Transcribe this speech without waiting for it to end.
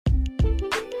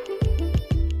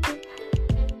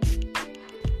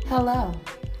Hello,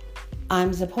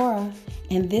 I'm Zipporah,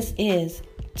 and this is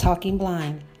Talking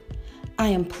Blind. I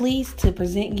am pleased to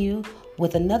present you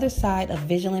with another side of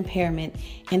visual impairment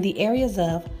in the areas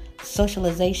of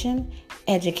socialization,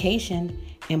 education,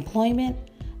 employment,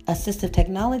 assistive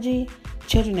technology,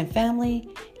 children and family,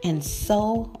 and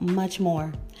so much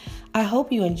more. I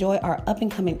hope you enjoy our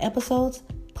up-and-coming episodes.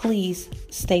 Please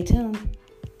stay tuned.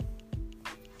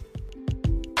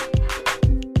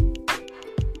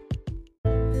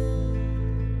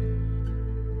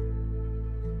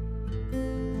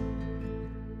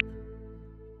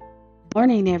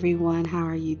 Morning, everyone. How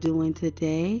are you doing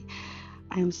today?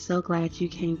 I'm so glad you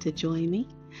came to join me.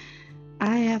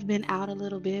 I have been out a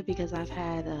little bit because I've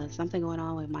had something going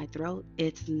on with my throat.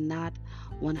 It's not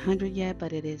 100 yet,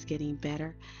 but it is getting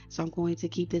better. So I'm going to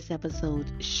keep this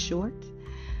episode short.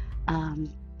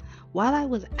 Um, while I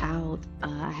was out,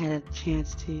 I had a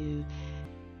chance to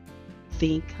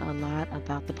think a lot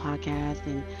about the podcast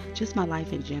and just my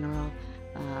life in general.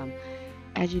 Um,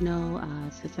 as you know,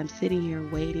 since I'm sitting here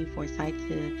waiting for sight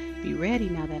to be ready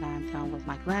now that I'm done with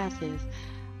my classes,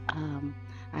 um,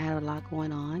 I had a lot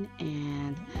going on,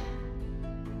 and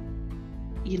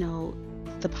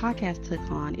the podcast took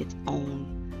on its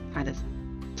own kind of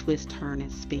twist, turn,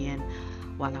 and spin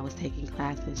while I was taking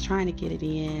classes, trying to get it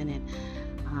in, and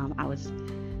I was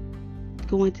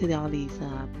going to all these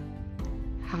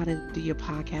how to do your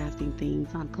podcasting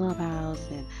things on Clubhouse,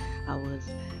 and I was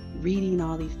reading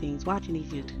all these things, watching these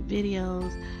YouTube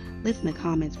videos, listening to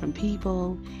comments from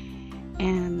people,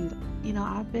 and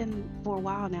I've been for a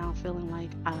while now feeling like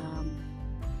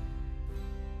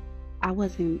I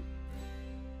wasn't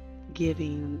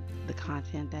giving the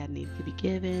content that needed to be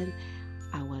given.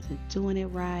 I wasn't doing it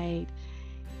right,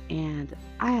 and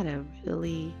I had a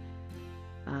really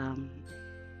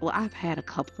I've had a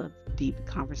couple of deep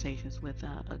conversations with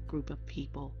a group of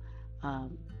people,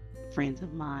 friends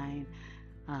of mine,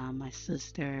 my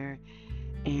sister,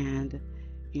 and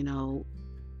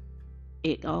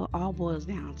it all boils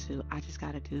down to I just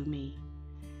got to do me.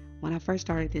 When I first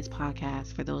started this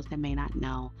podcast, for those that may not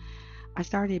know, I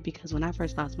started because when I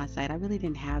first lost my sight, I really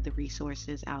didn't have the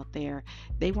resources out there.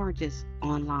 They weren't just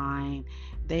online.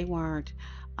 They weren't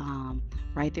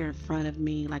right there in front of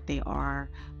me like they are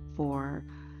for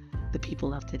the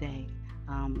people of today.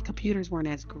 Computers weren't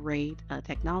as great.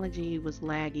 Technology was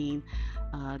lagging.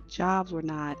 Jobs were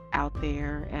not out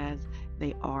there as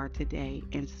they are today.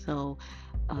 And so,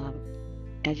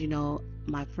 as you know,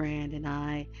 my friend and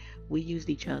I, we used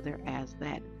each other as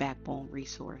that backbone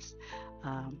resource.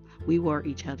 We were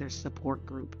each other's support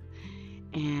group.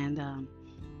 And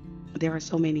there are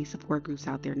so many support groups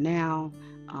out there now,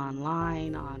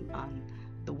 online, on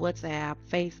the WhatsApp,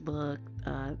 Facebook.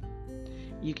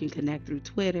 You can connect through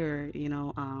Twitter,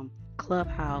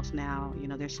 Clubhouse now.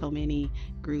 There's so many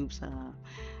groups.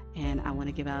 And I want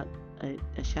to give out a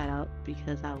shout out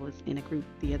because I was in a group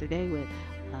the other day with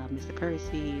Mr.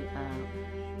 Percy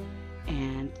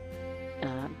and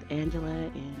Angela,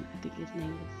 and I think his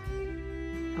name is,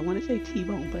 I want to say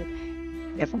T-Bone, but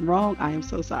if I'm wrong, I am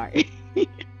so sorry.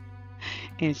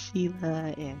 And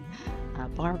Sheila and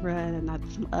Barbara and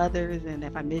some others, and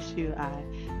if I miss you, I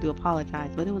do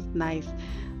apologize. But it was a nice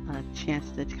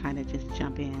chance to kind of just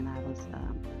jump in. I was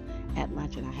at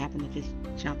lunch and I happened to just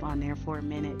jump on there for a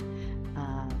minute,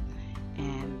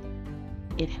 and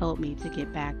it helped me to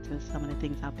get back to some of the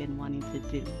things I've been wanting to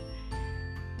do,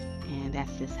 and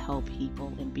that's just help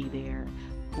people and be there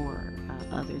for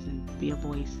others and be a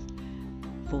voice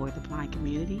for the blind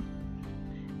community,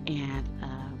 and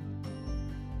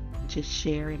just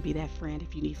share and be that friend.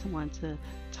 If you need someone to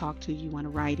talk to, you want to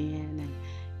write in, and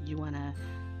you want to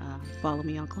follow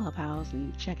me on Clubhouse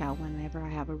and check out whenever I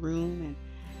have a room, and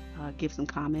give some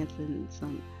comments and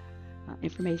some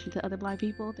information to other blind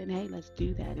people, then hey, let's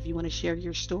do that. If you want to share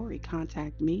your story,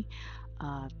 contact me.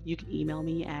 You can email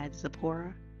me at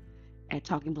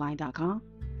Zipporah@talkingblind.com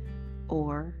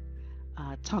or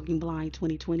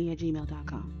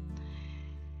talkingblind2020@gmail.com.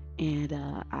 And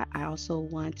I also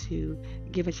want to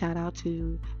give a shout out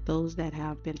to those that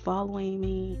have been following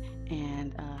me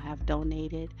and have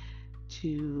donated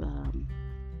to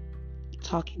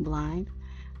Talking Blind.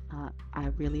 I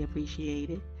really appreciate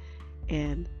it.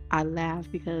 And I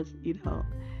laugh because,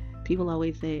 people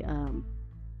always say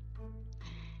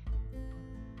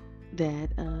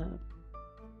that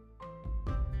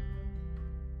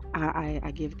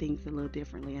I give things a little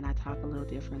differently and I talk a little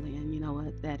differently, and you know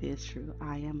what, that is true.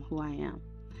 I am who I am.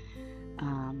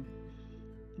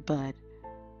 But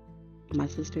my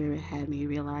sister had me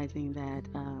realizing that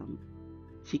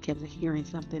she kept hearing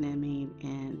something in me,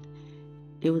 and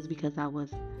it was because I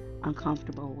was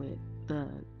uncomfortable with the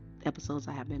episodes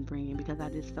I have been bringing because I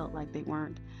just felt like they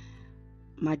weren't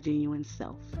my genuine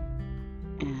self.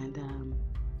 And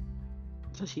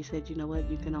so she said, you know what,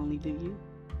 you can only do you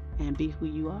and be who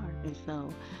you are. And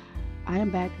so I am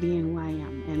back being who I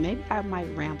am. And maybe I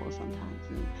might ramble sometimes.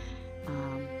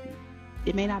 And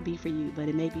it may not be for you, but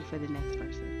it may be for the next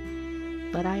person.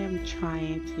 But I am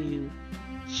trying to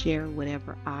share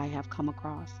whatever I have come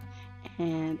across.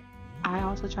 And I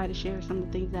also try to share some of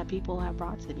the things that people have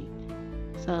brought to me.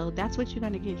 So that's what you're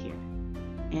going to get here.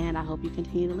 And I hope you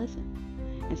continue to listen.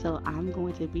 And so I'm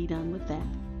going to be done with that.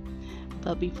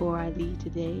 But before I leave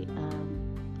today,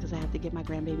 because I have to get my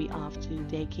grandbaby off to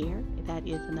daycare, that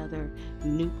is another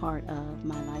new part of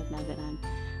my life now that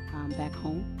I'm back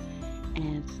home.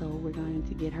 And so we're going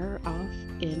to get her off,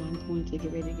 and I'm going to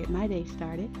get ready to get my day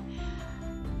started.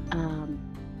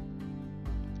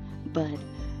 But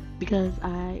because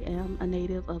I am a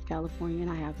native of California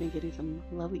and I have been getting some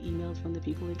lovely emails from the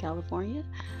people in California,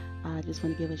 I just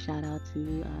want to give a shout out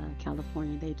to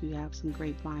California. They do have some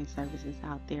great blind services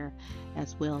out there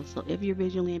as well. So if you're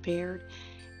visually impaired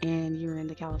and you're in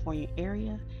the California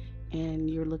area and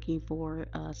you're looking for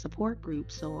support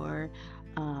groups or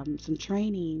some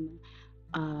training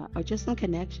or just some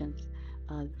connections,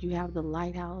 you have the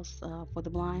Lighthouse for the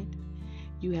Blind,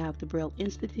 you have the Braille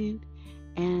Institute,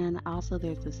 and also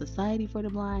there's the Society for the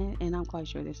Blind, and I'm quite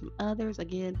sure there's some others.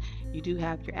 Again, you do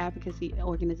have your advocacy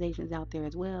organizations out there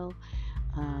as well.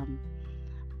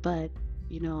 But,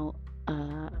 you know,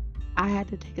 I had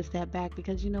to take a step back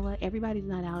because you know what? Everybody's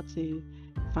not out to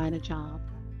find a job.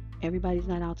 Everybody's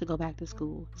not out to go back to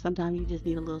school. Sometimes you just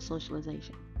need a little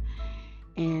socialization.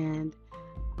 And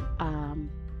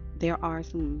there are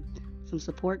some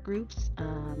support groups.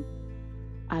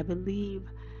 I believe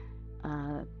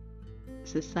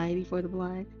Society for the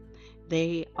Blind.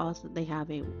 They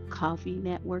have a coffee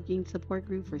networking support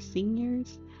group for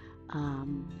seniors.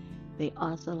 They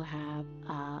also have,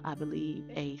 I believe,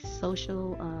 a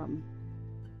social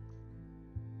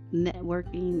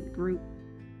networking group.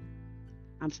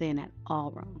 I'm saying that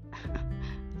all wrong.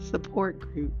 Support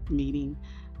group meeting.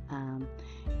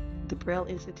 The Braille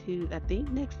Institute, I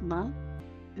think next month.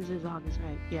 This is August,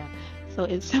 right? Yeah. So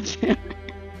in September.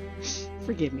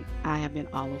 Forgive me. I have been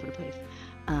all over the place.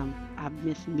 I've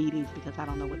missed meetings because I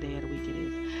don't know what day of the week it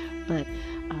is. But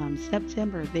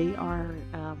September, they are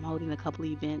holding a couple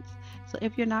of events. So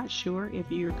if you're not sure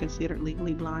if you're considered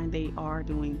legally blind, they are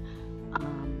doing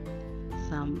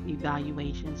some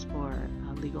evaluations for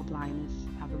legal blindness,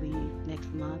 I believe,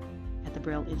 next month at the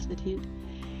Braille Institute.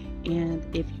 And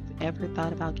if you've ever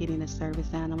thought about getting a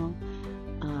service animal,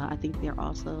 I think they're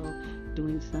also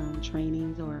doing some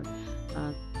trainings or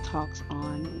talks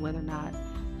on whether or not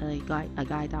a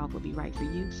guide dog will be right for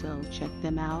you. So check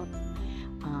them out.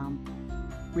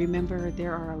 Remember,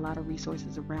 there are a lot of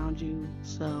resources around you.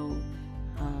 So,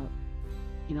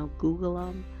 Google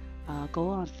them. Go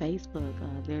on Facebook.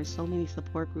 There's so many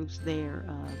support groups there.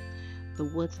 The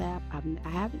WhatsApp, I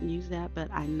haven't used that, but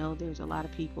I know there's a lot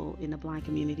of people in the blind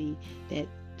community that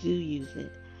do use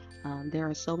it. There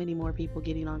are so many more people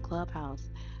getting on Clubhouse.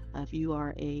 If you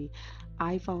are a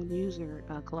iPhone user,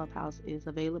 Clubhouse is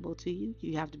available to you.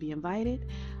 You have to be invited.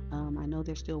 I know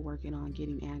they're still working on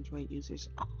getting Android users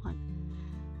on.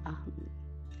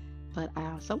 But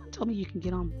someone told me you can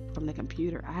get on from the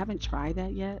computer. I haven't tried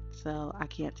that yet, so I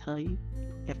can't tell you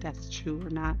if that's true or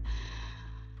not.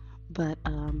 But,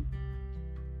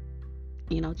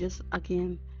 just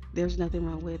again, there's nothing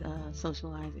wrong with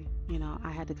socializing.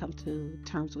 I had to come to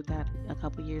terms with that a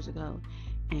couple years ago.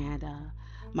 And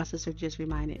my sister just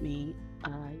reminded me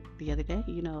the other day,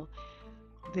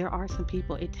 there are some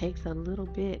people, it takes a little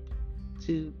bit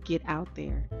to get out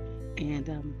there.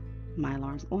 And my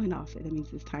alarm's going off. And it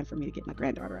means it's time for me to get my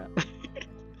granddaughter up.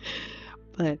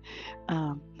 But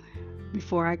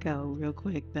before I go, real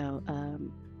quick though,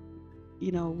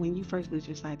 when you first lose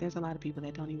your sight, there's a lot of people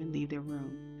that don't even leave their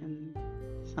room. And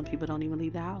some people don't even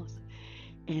leave the house.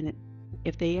 And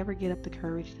if they ever get up the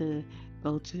courage to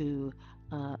go to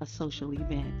a social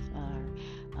event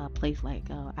or a place like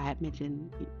I had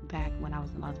mentioned back when I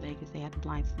was in Las Vegas, they had the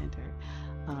Blind Center,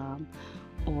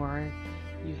 or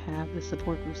you have the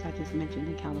support groups I just mentioned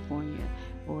in California,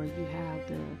 or you have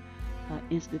the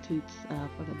institutes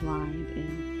for the blind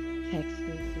in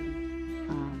Texas,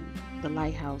 and the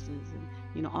lighthouses,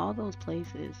 and all those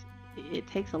places. It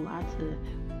takes a lot to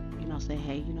say,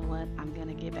 hey, you know what, I'm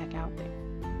gonna get back out there.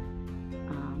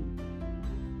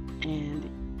 And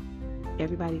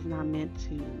everybody's not meant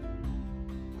to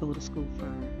go to school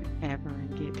forever and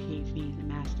get PhDs and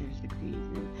master's degrees.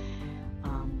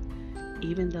 And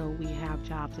even though we have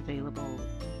jobs available,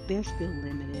 they're still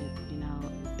limited.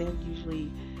 They're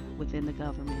usually within the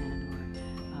government or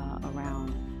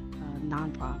around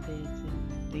nonprofits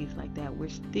and things like that. We're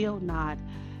still not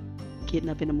getting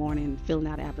up in the morning, filling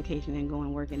out an application, and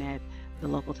going working at the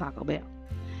local Taco Bell.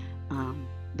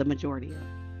 The majority of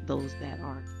those that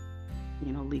are,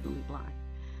 legally blind.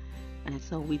 And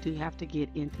so we do have to get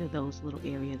into those little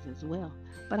areas as well.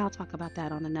 But I'll talk about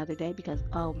that on another day because,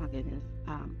 oh my goodness,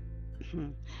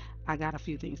 I got a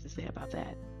few things to say about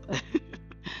that.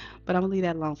 But I'm going to leave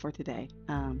that alone for today.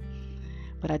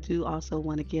 But I do also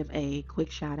want to give a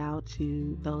quick shout out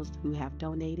to those who have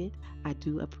donated. I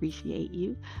do appreciate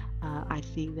you. I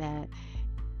see that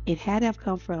it had to have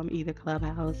come from either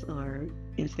Clubhouse or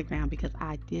Instagram because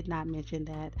I did not mention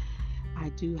that I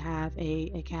do have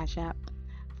a Cash App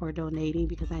for donating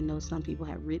because I know some people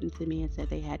have written to me and said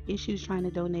they had issues trying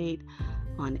to donate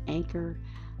on Anchor.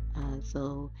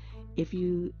 So if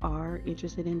you are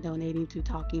interested in donating to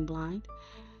Talking Blind,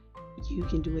 you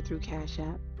can do it through Cash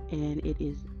App, and it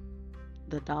is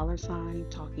the $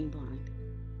 Talking Blind.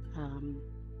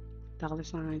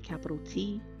 $ capital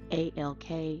T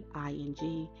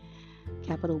ALKING,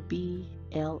 capital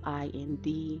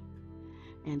BLIND,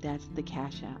 and that's the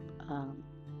Cash App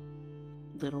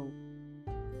little,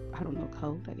 I don't know,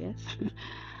 code, I guess.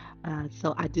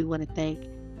 So I do want to thank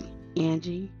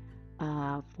Angie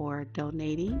for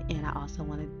donating, and I also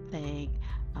want to thank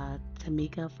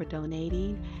Tamika for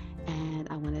donating, and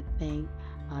I want to thank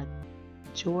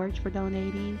George for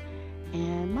donating,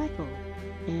 and Michael,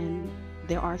 and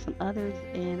there are some others,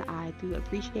 and I do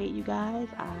appreciate you guys.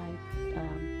 I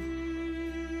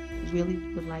really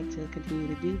would like to continue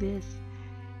to do this,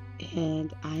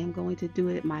 and I am going to do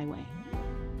it my way,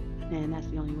 and that's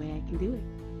the only way I can do it.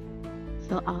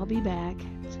 So I'll be back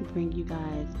to bring you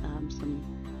guys some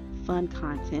fun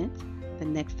content the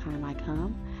next time I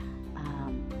come.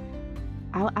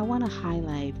 I want to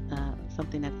highlight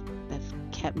something that's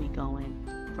kept me going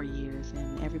for years,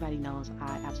 and everybody knows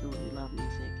I absolutely love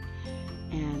music.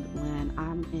 And when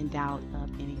I'm in doubt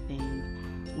of anything,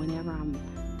 whenever I'm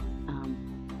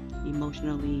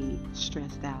emotionally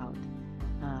stressed out,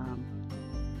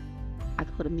 I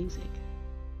go to music.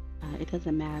 It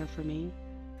doesn't matter for me.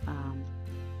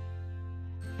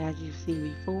 As you've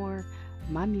seen before,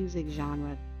 my music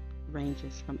genre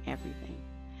ranges from everything.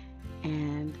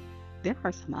 And there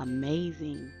are some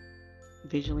amazing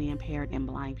visually impaired and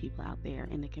blind people out there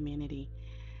in the community.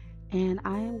 And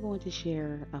I am going to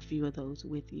share a few of those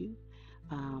with you.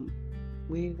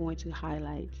 We're going to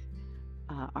highlight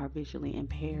our visually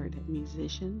impaired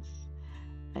musicians.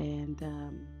 And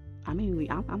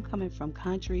I'm coming from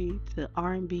country to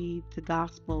R&B to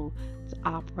gospel to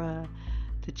opera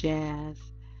to jazz.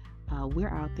 We're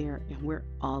out there and we're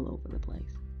all over the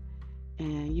place.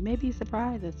 And you may be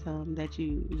surprised at some that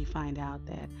you find out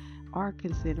that are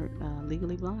considered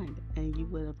legally blind, and you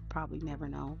would have probably never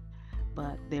known,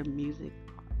 but their music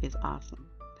is awesome.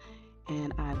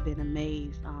 And I've been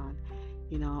amazed on,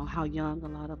 how young a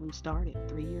lot of them started,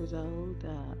 3 years old,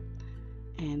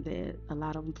 and that a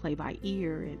lot of them play by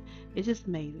ear, and it's just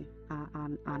amazing.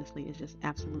 Honestly, it's just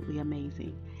absolutely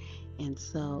amazing. And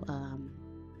so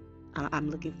I'm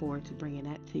looking forward to bringing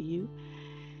that to you.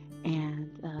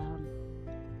 And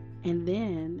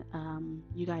then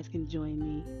you guys can join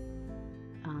me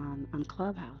on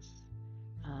Clubhouse.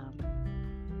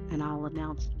 And I'll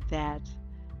announce that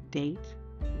date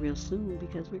real soon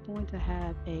because we're going to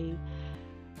have a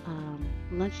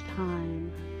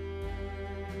lunchtime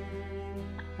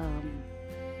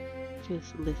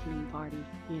just listening party.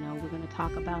 We're going to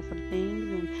talk about some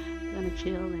things and we're going to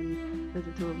chill and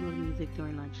listen to a little music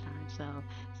during lunchtime. So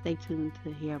stay tuned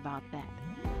to hear about that.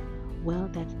 Well,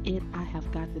 that's it. I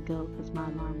have got to go because my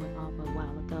alarm went off a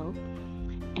while ago.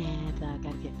 And I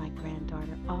got to get my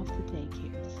granddaughter off to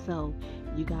daycare. So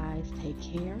you guys take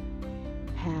care.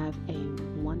 Have a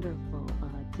wonderful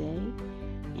day.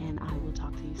 And I will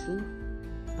talk to you soon.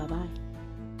 Bye-bye.